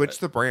 Yeah. Switch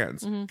the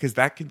brands, because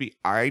that can be.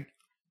 I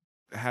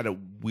had a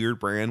weird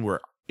brand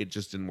where it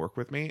just didn't work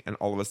with me, and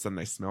all of a sudden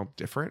I smelled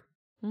different.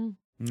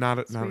 Not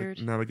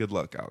a good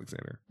look,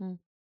 Alexander.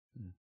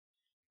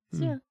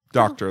 So, yeah.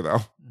 Doctor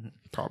though,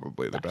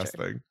 probably the best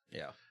thing.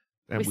 Yeah,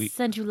 and we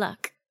send you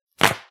luck.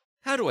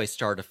 How do I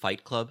start a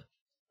fight club?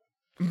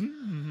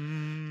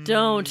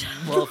 Don't.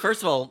 Well,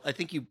 first of all, I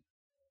think you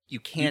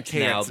can't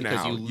now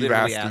because you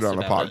literally asked it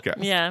on a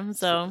podcast. Yeah,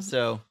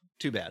 so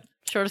too bad.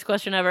 Shortest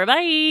question ever.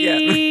 Bye.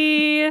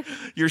 Yeah.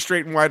 You're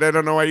straight and white. I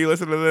don't know why you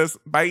listen to this.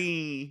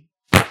 Bye.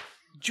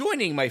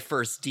 Joining my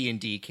first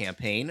D&D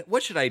campaign,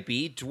 what should I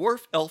be?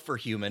 Dwarf, elf, or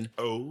human?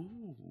 Oh.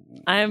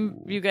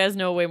 You guys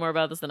know way more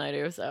about this than I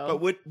do, so.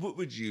 But what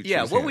would you choose,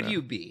 Yeah, what Hannah? would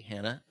you be,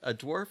 Hannah? A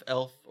dwarf,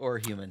 elf, or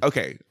human?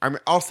 Okay,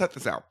 I'll set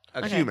this out.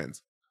 Okay.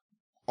 Humans.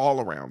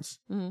 All arounds.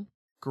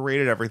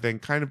 Great at everything.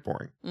 Kind of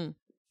boring.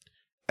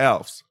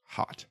 Elves.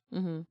 Hot.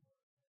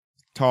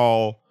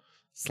 Tall.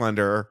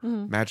 Slender.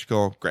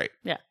 Magical. Great.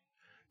 Yeah.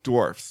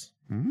 Dwarfs.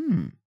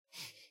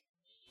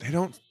 They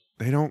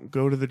don't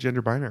go to the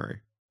gender binary.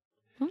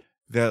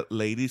 The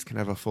ladies can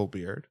have a full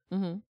beard.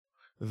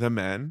 The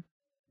men,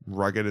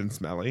 rugged and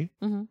smelly.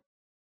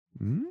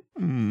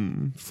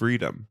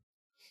 Freedom.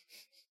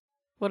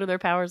 What are their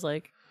powers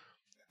like?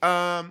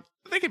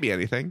 They could be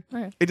anything.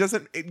 Okay. It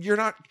doesn't. You're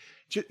not.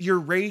 Your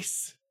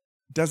race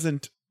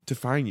doesn't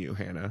define you,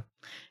 Hannah.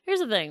 Here's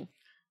the thing.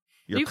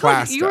 Your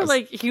class does. You were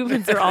like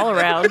humans are all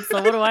around.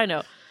 So what do I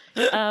know?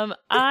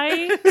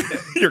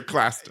 Your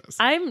class does.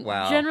 I'm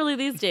generally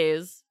these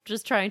days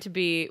just trying to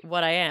be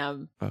what I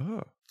am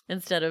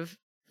instead of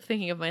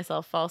thinking of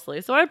myself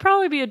falsely. So I'd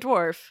probably be a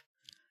dwarf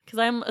because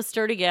I'm a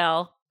sturdy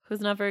gal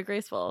who's not very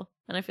graceful,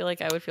 and I feel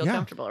like I would feel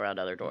comfortable around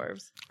other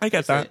dwarves. I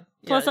get that.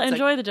 Plus, I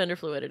enjoy the gender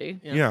fluidity.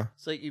 Yeah.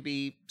 So you'd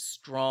be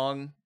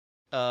strong,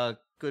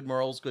 good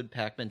morals, good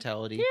pack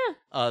mentality.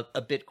 Yeah.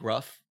 A bit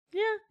gruff.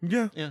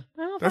 Yeah.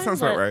 That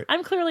sounds about right.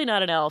 I'm clearly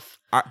not an elf.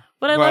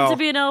 Would I love to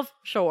be an elf?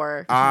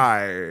 Sure.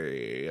 I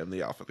am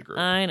the elf of the group.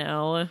 I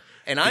know.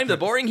 And I'm the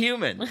boring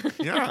human.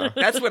 Yeah.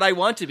 That's what I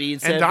want to be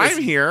instead and of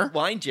I'm here.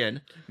 Wine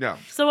gin. No.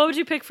 So what did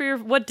you pick for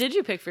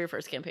your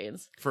first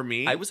campaigns? For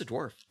me, I was a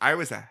dwarf. I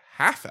was a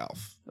half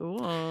elf.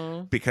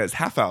 Ooh. Because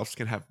half elves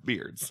can have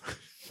beards.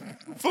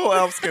 Full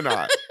elves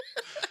cannot.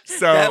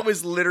 So that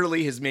was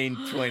literally his main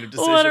point of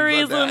decision. What a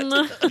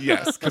reason.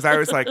 Yes, because I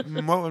was like,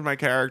 what would my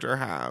character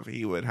have?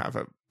 He would have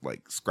a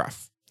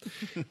scruff.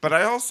 But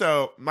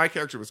my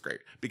character was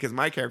great because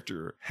my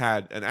character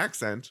had an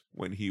accent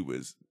when he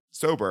was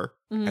sober,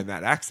 and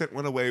that accent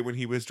went away when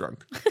he was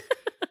drunk.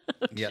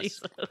 Yes.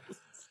 Jesus.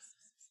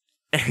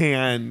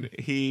 And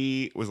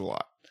he was a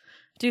lot.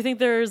 Do you think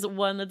there's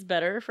one that's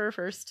better for a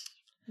first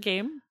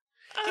game?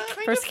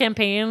 First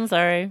campaign,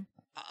 sorry.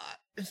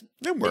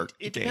 It worked.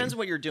 It depends on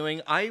what you're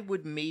doing. I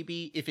would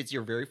maybe, if it's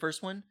your very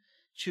first one,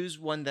 choose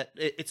one that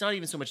it's not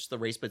even so much the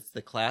race, but it's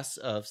the class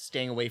of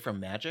staying away from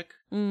magic.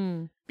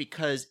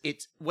 Because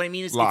it's what I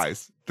mean is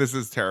lies. This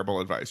is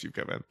terrible advice you've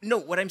given. No,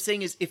 what I'm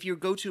saying is if you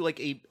go to like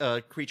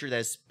a creature that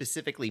is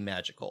specifically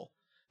magical,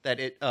 that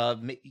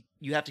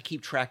you have to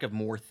keep track of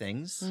more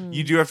things.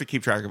 You do have to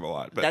keep track of a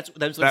lot, but that's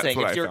what I'm saying.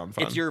 What If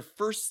it's your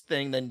first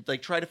thing, then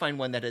like try to find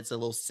one that is a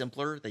little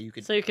simpler that you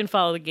could. So you can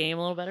follow the game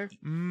a little better.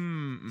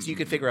 So you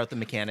can figure out the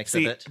mechanics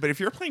of it. But if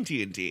you're playing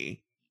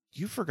D&D,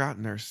 you've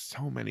forgotten there's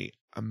so many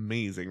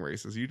amazing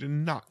races. You did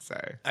not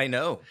say. I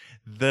know.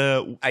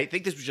 I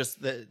think this was just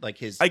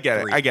his. I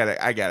get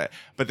it.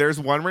 But there's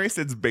one race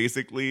that's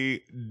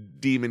basically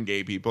demon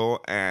gay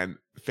people and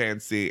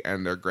fancy,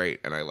 and they're great,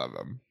 and I love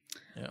them.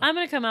 Yeah. I'm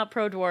going to come out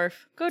pro dwarf.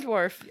 Go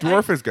dwarf.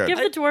 Dwarf is good. Give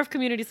the dwarf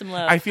community some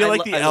love. I feel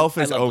like the elf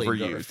is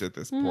overused at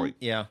this point.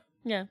 Yeah.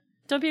 Yeah.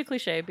 Don't be a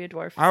cliche. Be a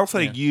dwarf. I'll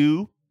say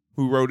you,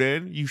 who wrote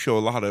in, you show a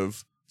lot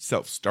of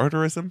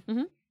self-starterism,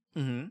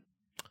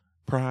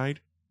 pride,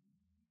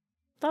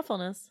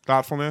 thoughtfulness.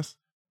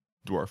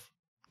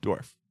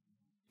 Dwarf.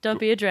 Don't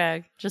be a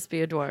drag. Just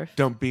be a dwarf.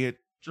 Don't be a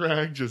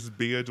drag. Just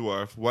be a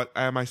dwarf. What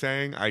am I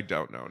saying? I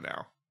don't know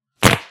now.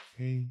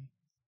 Hey,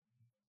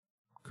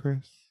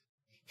 Chris.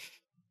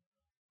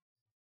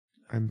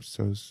 I'm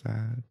so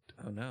sad.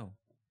 Oh, no.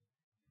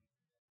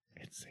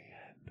 It's the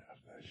end of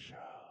the show.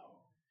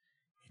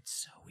 It's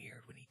so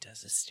weird when he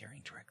does this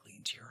staring directly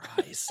into your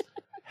eyes.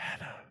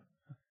 Hannah.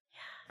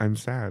 I'm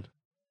sad.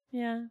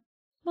 Yeah.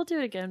 We'll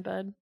do it again,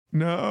 bud.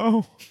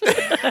 No. He's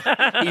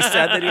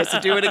sad that he has to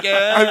do it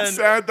again. I'm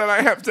sad that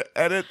I have to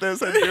edit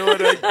this and do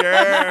it again.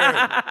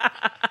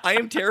 I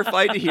am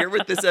terrified to hear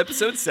what this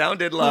episode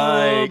sounded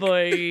like. Oh,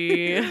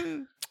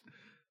 boy.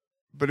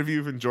 But if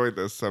you've enjoyed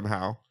this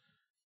somehow,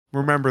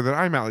 remember that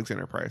I'm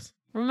Alexander Price.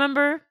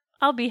 Remember,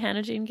 I'll be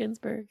Hannah Jane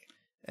Ginsburg.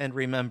 And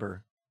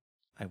remember,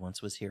 I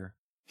once was here.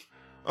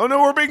 Oh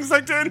no, we're being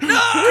sucked in. No! Good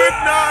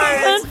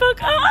night! And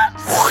fuck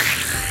off!